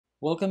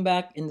Welcome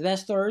back,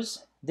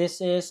 investors.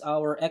 This is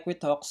our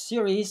EquiTalks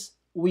series.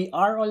 We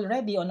are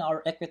already on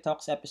our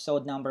EquiTalks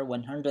episode number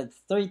 130.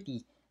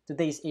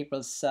 Today is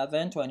April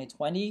 7,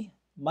 2020.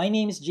 My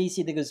name is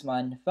JC De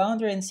Guzman,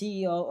 founder and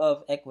CEO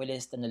of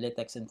Equilyst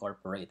Analytics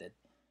Incorporated.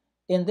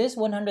 In this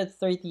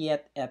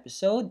 130th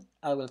episode,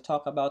 I will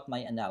talk about my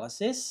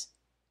analysis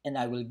and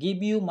I will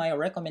give you my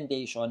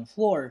recommendation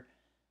for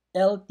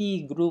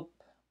LT Group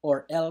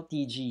or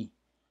LTG.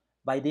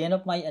 By the end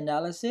of my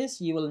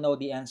analysis, you will know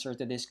the answer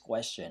to this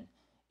question.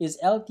 Is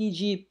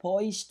LTG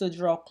poised to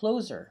draw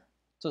closer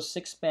to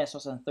 6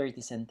 pesos and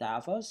 30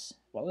 centavos?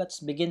 Well,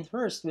 let's begin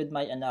first with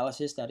my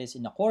analysis that is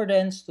in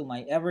accordance to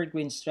my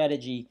evergreen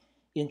strategy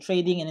in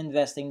trading and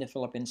investing in the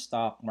Philippine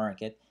stock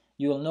market.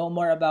 You will know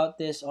more about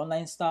this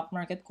online stock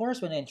market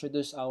course when I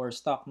introduce our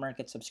stock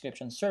market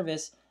subscription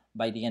service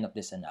by the end of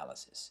this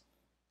analysis.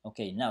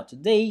 Okay, now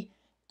today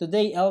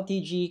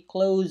LTG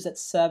closed at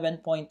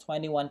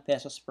 7.21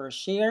 pesos per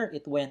share.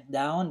 It went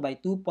down by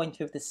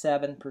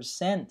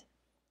 2.57%.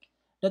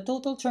 The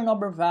total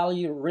turnover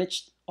value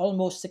reached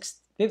almost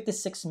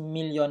 56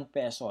 million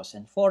pesos,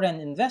 and foreign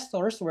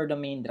investors were the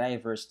main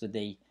drivers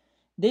today.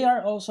 They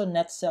are also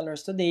net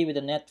sellers today with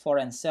a net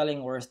foreign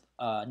selling worth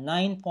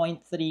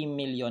 9.3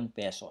 million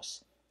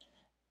pesos.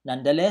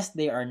 Nonetheless,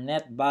 they are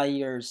net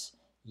buyers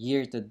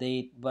year to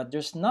date, but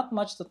there's not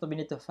much that we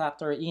need to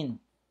factor in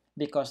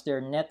because their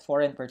net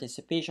foreign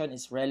participation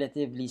is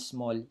relatively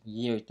small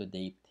year to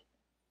date.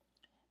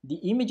 The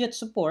immediate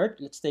support,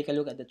 let's take a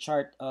look at the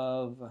chart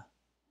of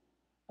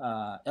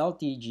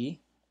LTG.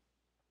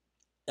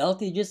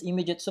 LTG's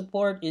immediate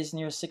support is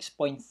near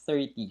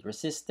 6.30.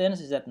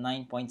 Resistance is at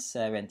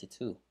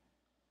 9.72.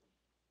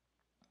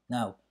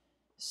 Now,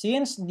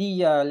 since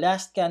the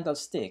last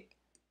candlestick,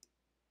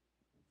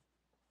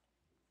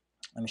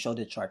 let me show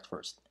the chart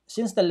first.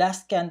 Since the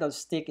last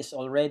candlestick is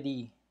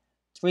already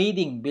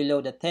trading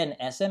below the 10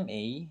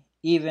 SMA,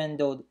 even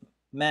though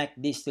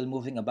MACD is still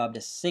moving above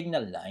the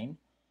signal line,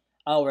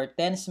 our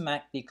 10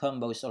 MACD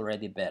combo is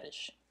already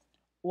bearish.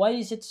 Why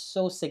is it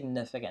so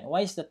significant?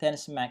 Why is the 10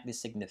 MACD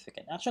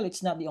significant? Actually,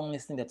 it's not the only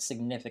thing that's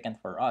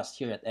significant for us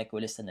here at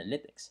Equilyst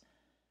Analytics.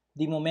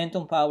 The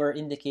momentum power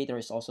indicator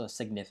is also a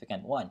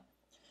significant one.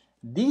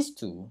 These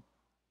two,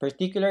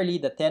 particularly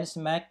the 10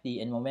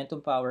 MACD and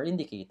momentum power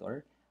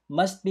indicator,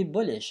 must be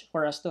bullish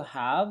for us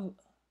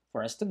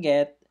to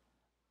get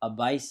a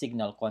buy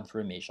signal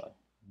confirmation.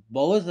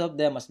 Both of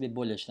them must be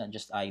bullish, not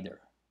just either.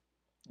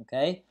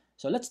 Okay?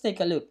 So let's take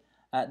a look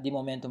at the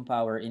momentum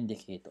power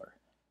indicator.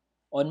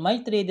 On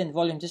my trade and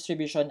volume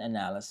distribution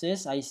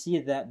analysis, I see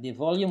that the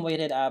volume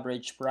weighted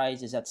average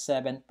price is at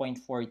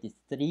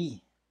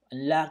 7.43.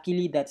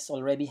 Luckily, that's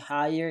already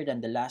higher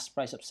than the last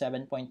price of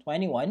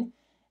 7.21,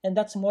 and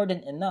that's more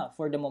than enough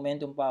for the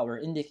momentum power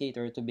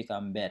indicator to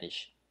become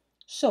bearish.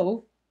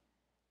 So,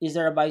 is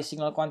there a buy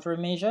signal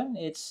confirmation?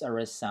 It's a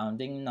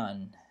resounding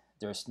none.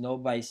 There's no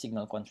buy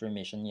signal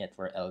confirmation yet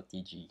for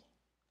LTG.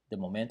 The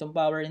momentum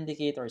power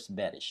indicator is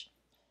bearish.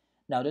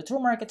 Now, the true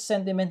market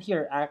sentiment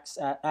here acts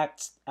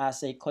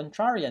as a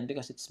contrarian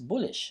because it's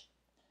bullish.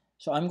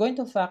 So I'm going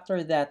to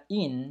factor that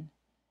in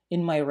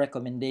my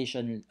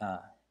recommendation.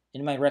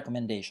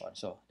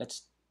 So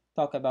let's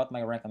talk about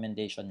my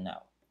recommendation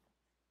now.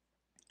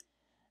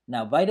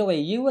 Now, by the way,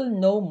 you will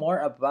know more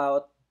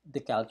about the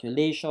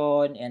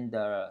calculation and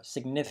the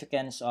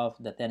significance of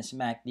the 10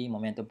 MACD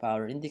momentum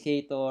power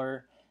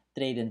indicator,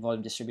 trade and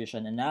volume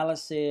distribution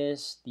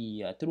analysis,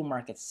 the true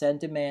market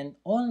sentiment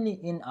only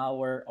in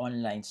our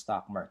online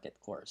stock market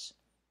course.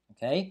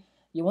 Okay?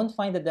 You won't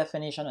find the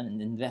definition on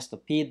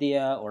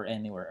Investopedia or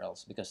anywhere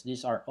else because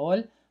these are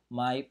all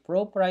my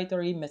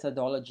proprietary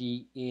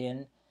methodology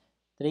in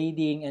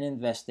trading and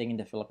investing in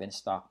the Philippine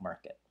stock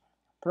market.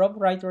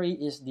 Proprietary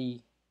is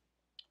the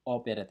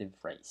operative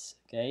phrase.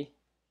 Okay?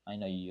 I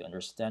know you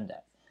understand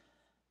that.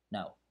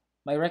 Now,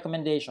 my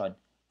recommendation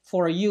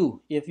for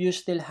you, if you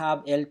still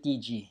have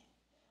LTG.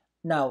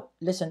 Now,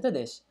 listen to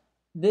this.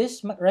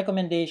 This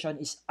recommendation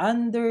is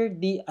under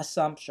the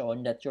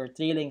assumption that your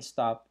trailing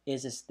stop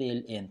is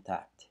still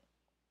intact.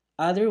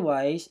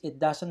 Otherwise, it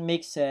doesn't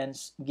make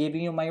sense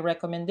giving you my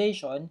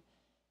recommendation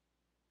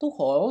to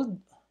hold,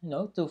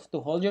 to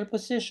hold your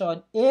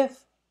position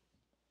if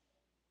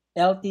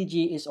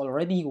LTG is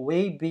already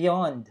way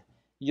beyond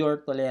your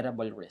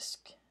tolerable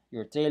risk.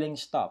 Your trailing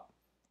stop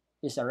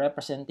is a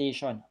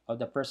representation of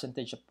the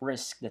percentage of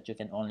risk that you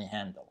can only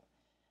handle.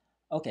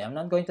 Okay, I'm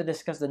not going to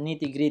discuss the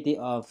nitty-gritty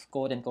of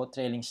quote-unquote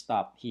trailing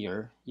stop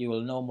here. You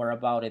will know more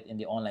about it in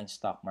the online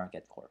stock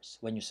market course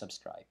when you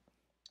subscribe.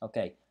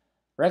 Okay,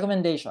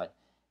 recommendation.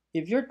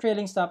 If your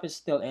trailing stop is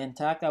still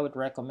intact, I would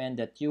recommend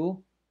that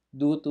you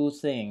do two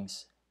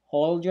things.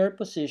 Hold your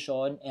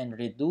position and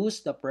reduce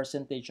the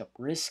percentage of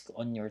risk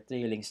on your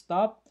trailing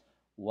stop.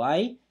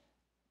 Why?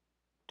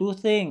 Two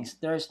things.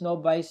 There's no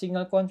buy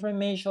signal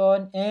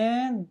confirmation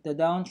and the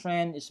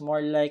downtrend is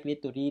more likely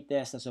to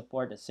retest the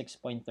support at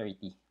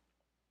 6.30.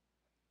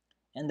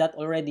 And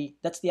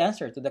that's the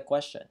answer to the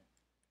question.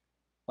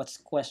 What's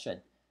the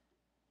question?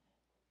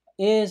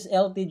 Is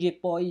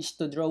LTG poised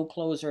to draw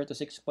closer to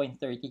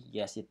 6.30?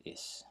 Yes, it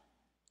is.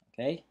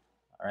 Okay?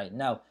 All right.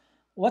 Now,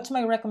 what's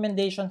my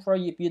recommendation for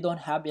you if you don't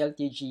have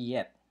LTG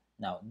yet?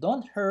 Now,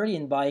 don't hurry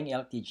in buying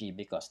LTG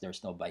because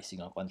there's no buy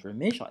signal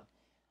confirmation.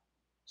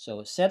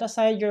 So set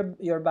aside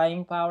your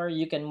buying power.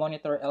 You can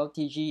monitor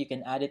LTG. You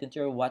can add it into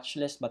your watch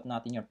list, but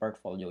not in your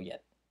portfolio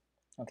yet.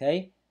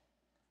 Okay?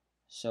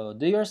 So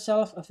do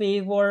yourself a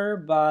favor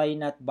by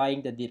not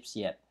buying the dips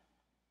yet.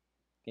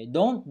 Okay?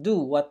 Don't do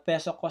what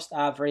peso cost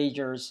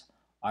averagers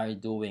are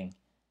doing.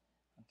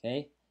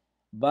 Okay?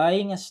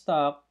 Buying a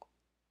stock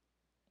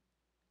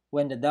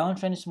when the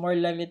downtrend is more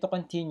likely to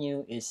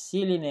continue is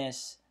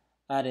silliness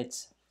at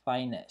its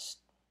finest.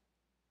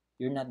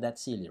 You're not that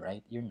silly,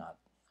 right? You're not.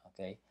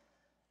 Okay?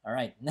 All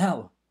right.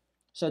 Now,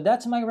 so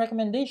that's my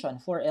recommendation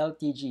for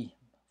LTG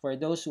for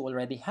those who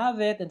already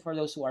have it and for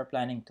those who are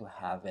planning to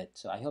have it.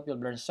 So I hope you'll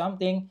learn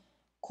something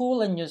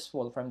cool and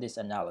useful from this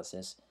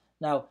analysis.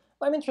 Now,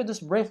 let me introduce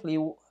briefly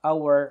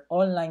our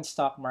online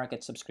stock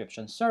market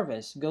subscription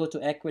service. Go to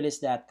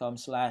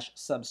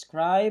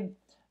equilyst.com/subscribe.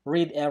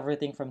 Read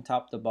everything from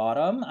top to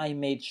bottom. I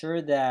made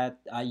sure that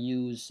I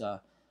use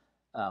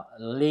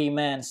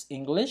layman's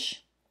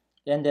English.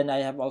 And then I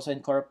have also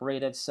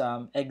incorporated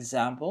some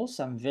examples,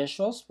 some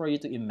visuals for you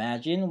to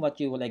imagine what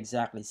you will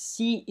exactly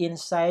see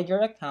inside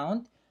your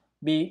account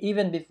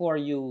even before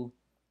you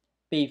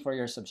pay for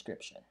your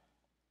subscription.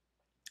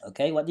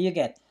 Okay, what do you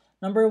get?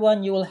 Number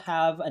one, you will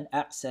have an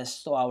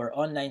access to our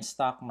online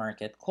stock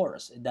market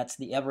course. That's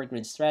the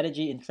evergreen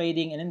strategy in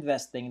trading and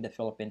investing in the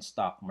Philippine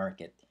stock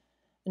market.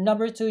 And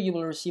number two, you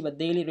will receive a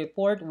daily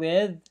report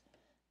with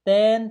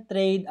 10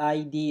 trade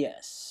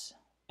ideas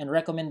and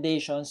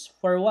recommendations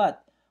for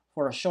what?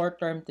 For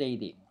short-term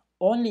trading.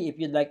 Only if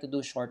you'd like to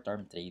do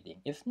short-term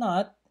trading. If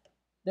not,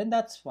 then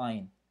that's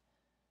fine.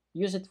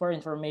 Use it for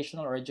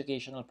informational or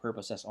educational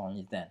purposes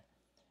only then.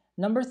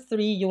 Number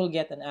three, you will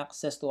get an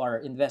access to our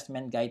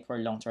investment guide for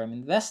long-term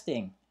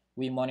investing.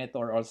 We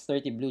monitor all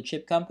 30 blue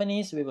chip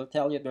companies. We will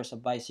tell you if there's a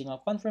buy signal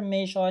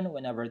confirmation.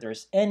 Whenever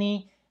there's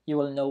any, you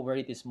will know where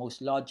it is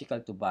most logical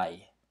to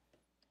buy.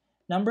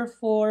 Number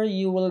four,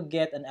 you will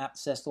get an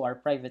access to our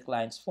private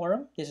clients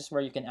forum. This is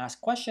where you can ask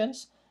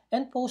questions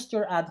and post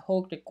your ad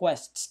hoc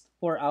requests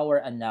for our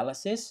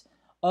analysis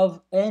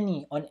on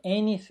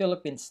any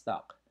Philippine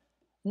stock.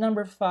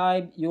 Number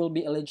five, you will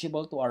be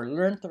eligible to our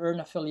Learn to Earn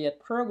affiliate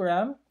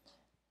program.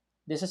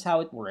 This is how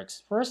it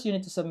works. First, you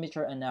need to submit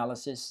your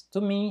analysis to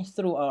me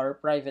through our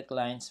private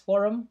clients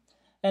forum.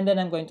 And then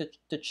I'm going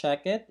to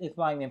check it. If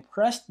I'm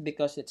impressed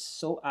because it's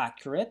so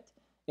accurate,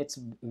 it's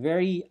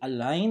very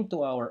aligned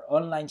to our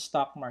online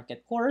stock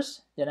market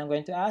course, then I'm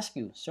going to ask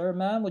you, sir,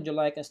 ma'am, would you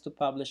like us to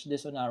publish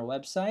this on our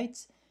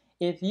websites?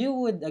 If you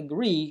would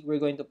agree, we're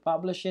going to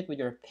publish it with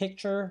your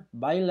picture,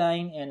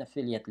 byline, and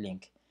affiliate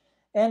link.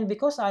 And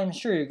because I'm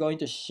sure you're going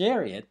to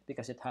share it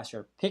because it has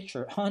your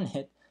picture on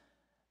it,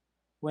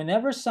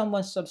 whenever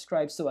someone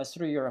subscribes to us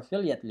through your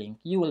affiliate link,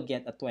 you will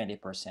get a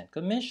 20%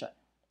 commission.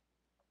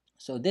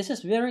 So this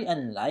is very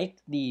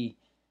unlike the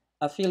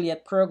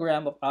affiliate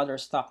program of other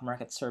stock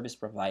market service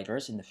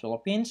providers in the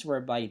Philippines,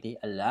 whereby they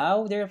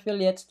allow their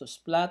affiliates to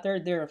splatter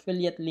their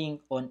affiliate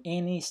link on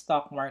any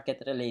stock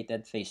market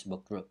related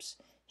Facebook groups.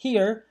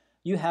 Here,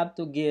 you have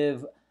to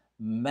give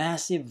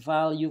massive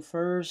value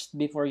first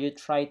before you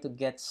try to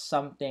get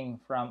something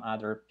from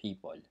other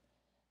people.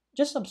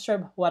 Just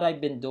observe what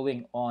I've been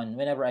doing on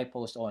whenever I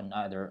post on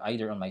either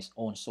on my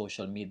own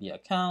social media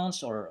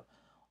accounts or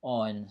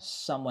on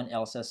someone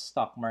else's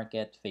stock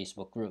market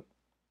Facebook group.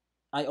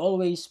 I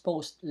always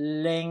post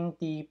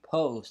lengthy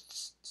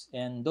posts,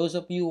 and those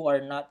of you who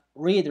are not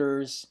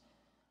readers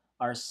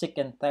are sick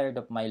and tired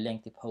of my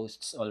lengthy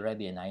posts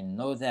already, and I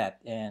know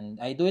that. And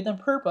I do it on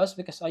purpose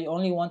because I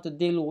only want to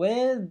deal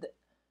with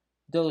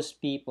those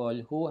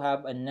people who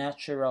have a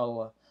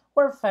natural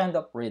or fan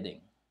of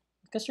reading.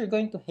 Because you're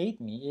going to hate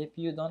me if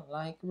you don't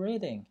like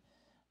reading.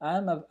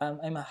 I'm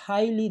a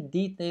highly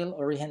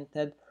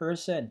detail-oriented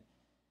person.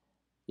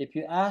 If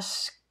you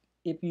ask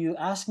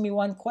me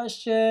one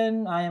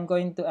question, I am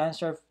going to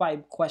answer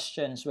 5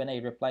 questions when I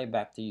reply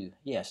back to you.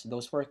 Yes,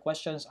 those 4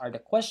 questions are the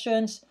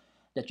questions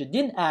that you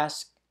didn't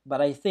ask,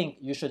 but I think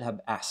you should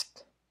have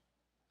asked.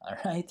 All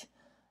right?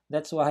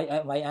 That's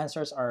why my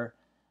answers are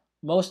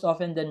most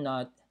often than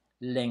not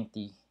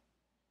lengthy.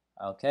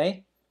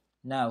 Okay?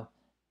 Now,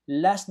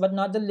 last but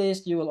not the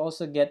least, you will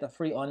also get a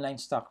free online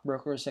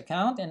stockbrokers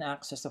account and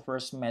access to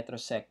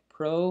FirstMetroSec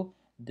PRO.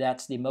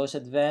 That's the most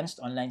advanced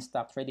online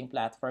stock trading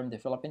platform in the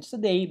Philippines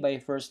today by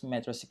First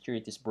Metro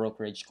Securities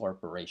Brokerage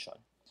Corporation.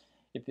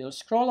 If you'll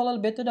scroll a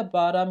little bit to the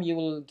bottom, you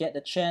will get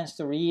a chance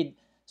to read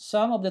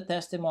some of the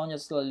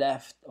testimonials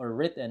left or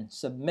written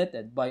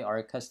submitted by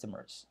our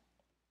customers.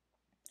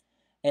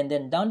 And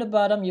then down the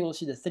bottom, you will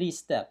see the 3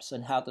 steps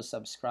on how to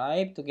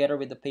subscribe together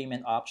with the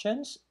payment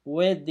options.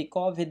 With the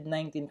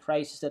COVID-19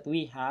 crisis that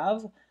we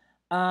have,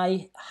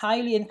 I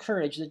highly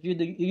encourage that you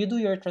do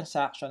your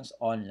transactions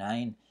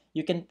online.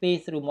 You can pay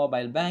through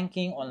mobile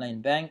banking,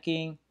 online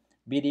banking,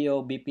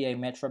 BDO, BPI,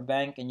 Metro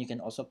Bank, and you can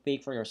also pay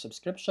for your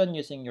subscription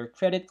using your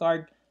credit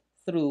card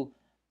through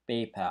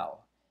PayPal.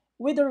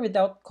 With or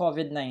without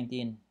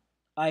COVID-19,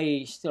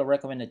 I still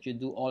recommend that you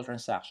do all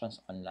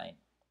transactions online.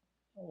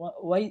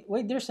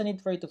 Why there's a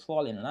need for you to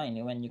fall in line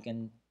when you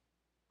can,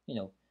 you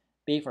know,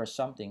 pay for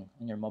something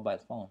on your mobile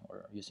phone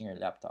or using your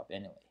laptop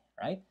anyway,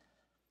 right?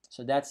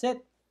 So that's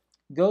it.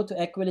 Go to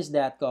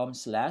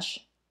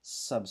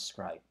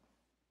equilyst.com/subscribe.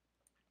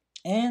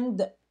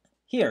 And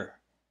here,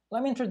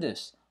 let me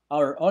introduce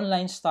our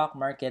online stock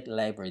market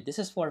library. This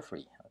is for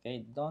free,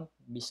 okay? Don't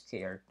be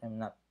scared. I'm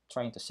not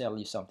trying to sell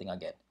you something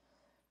again.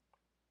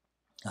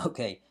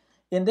 Okay,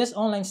 in this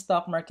online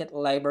stock market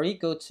library,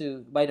 go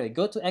to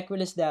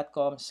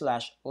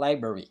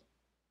equilyst.com/library.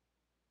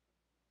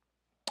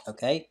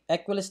 Okay,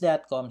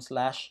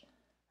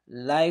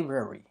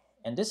 equilyst.com/library.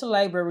 And this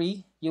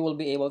library, you will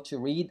be able to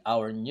read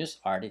our news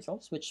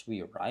articles, which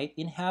we write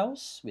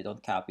in-house. We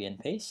don't copy and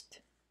paste.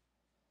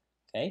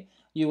 Okay,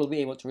 you will be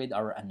able to read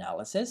our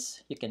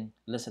analysis. You can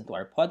listen to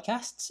our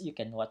podcasts. You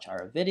can watch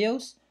our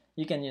videos.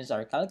 You can use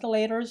our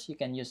calculators. You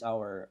can use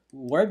our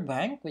word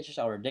bank, which is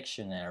our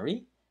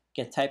dictionary.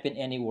 You can type in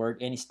any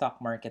word, any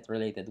stock market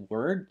related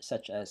word,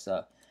 such as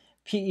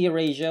PE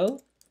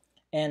ratio,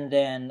 and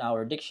then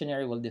our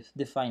dictionary will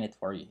define it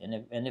for you.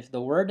 And if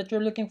the word that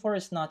you're looking for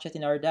is not yet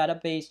in our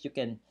database, you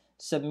can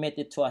submit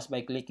it to us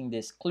by clicking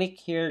this click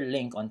here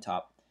link on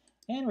top,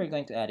 and we're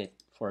going to add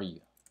it for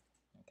you.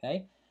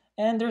 Okay,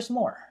 and there's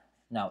more.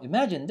 Now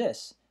imagine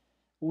this: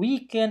 we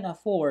can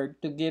afford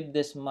to give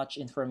this much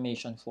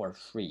information for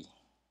free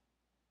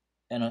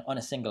and on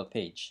a single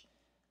page.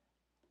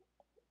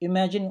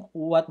 Imagine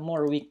what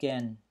more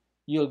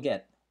you'll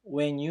get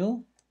when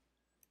you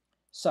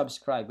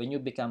subscribe, when you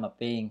become a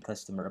paying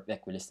customer of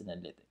Equilyst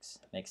Analytics.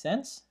 Make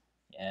sense?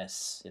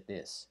 Yes, it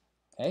is.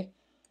 Okay.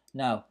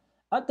 Now,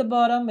 at the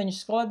bottom, when you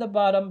scroll at the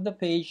bottom of the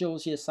page, you'll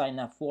see a sign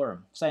up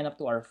form. Sign up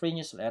to our free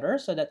newsletter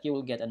so that you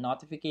will get a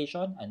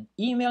notification, an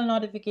email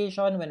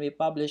notification when we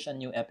publish a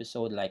new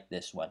episode like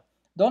this one.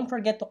 Don't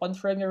forget to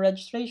confirm your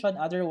registration,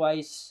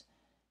 otherwise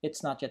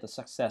it's not yet a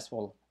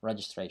successful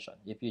registration.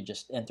 If you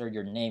just enter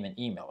your name and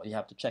email, you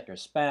have to check your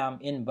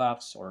spam,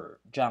 inbox, or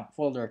junk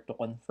folder to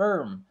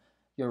confirm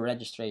your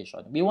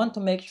registration. We want to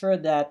make sure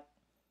that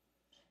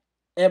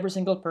every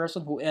single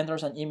person who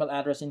enters an email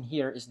address in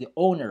here is the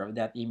owner of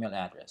that email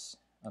address.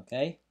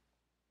 Okay?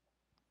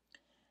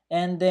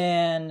 And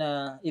then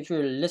if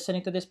you're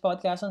listening to this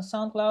podcast on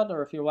SoundCloud,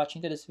 or if you're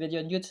watching to this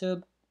video on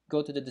YouTube,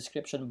 go to the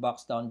description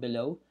box down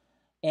below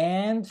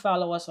and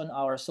follow us on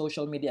our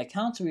social media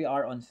accounts. We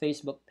are on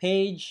Facebook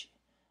page.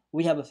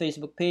 We have a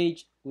Facebook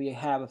page. We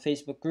have a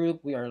Facebook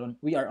group. We are on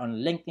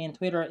LinkedIn,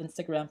 Twitter,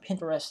 Instagram,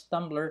 Pinterest,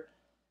 Tumblr,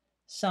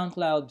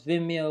 SoundCloud,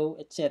 Vimeo,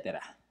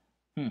 etc.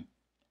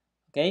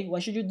 Okay, why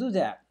should you do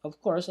that?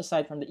 Of course,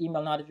 aside from the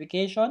email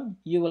notification,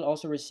 you will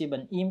also receive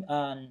an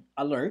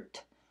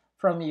alert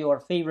from your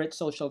favorite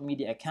social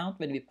media account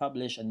when we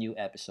publish a new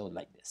episode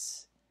like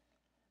this.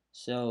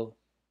 So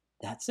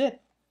that's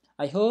it.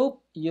 I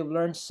hope you've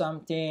learned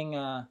something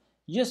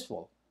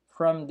useful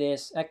from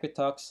this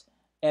EquiTalks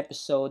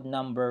episode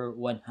number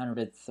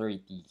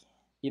 130.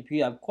 If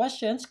you have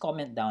questions,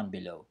 comment down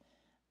below.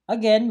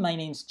 Again, my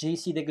name is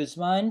JC De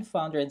Guzman,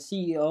 founder and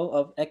CEO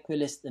of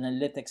Equilyst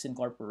Analytics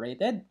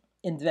Incorporated.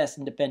 Invest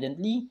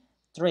independently,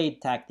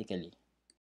 trade tactically.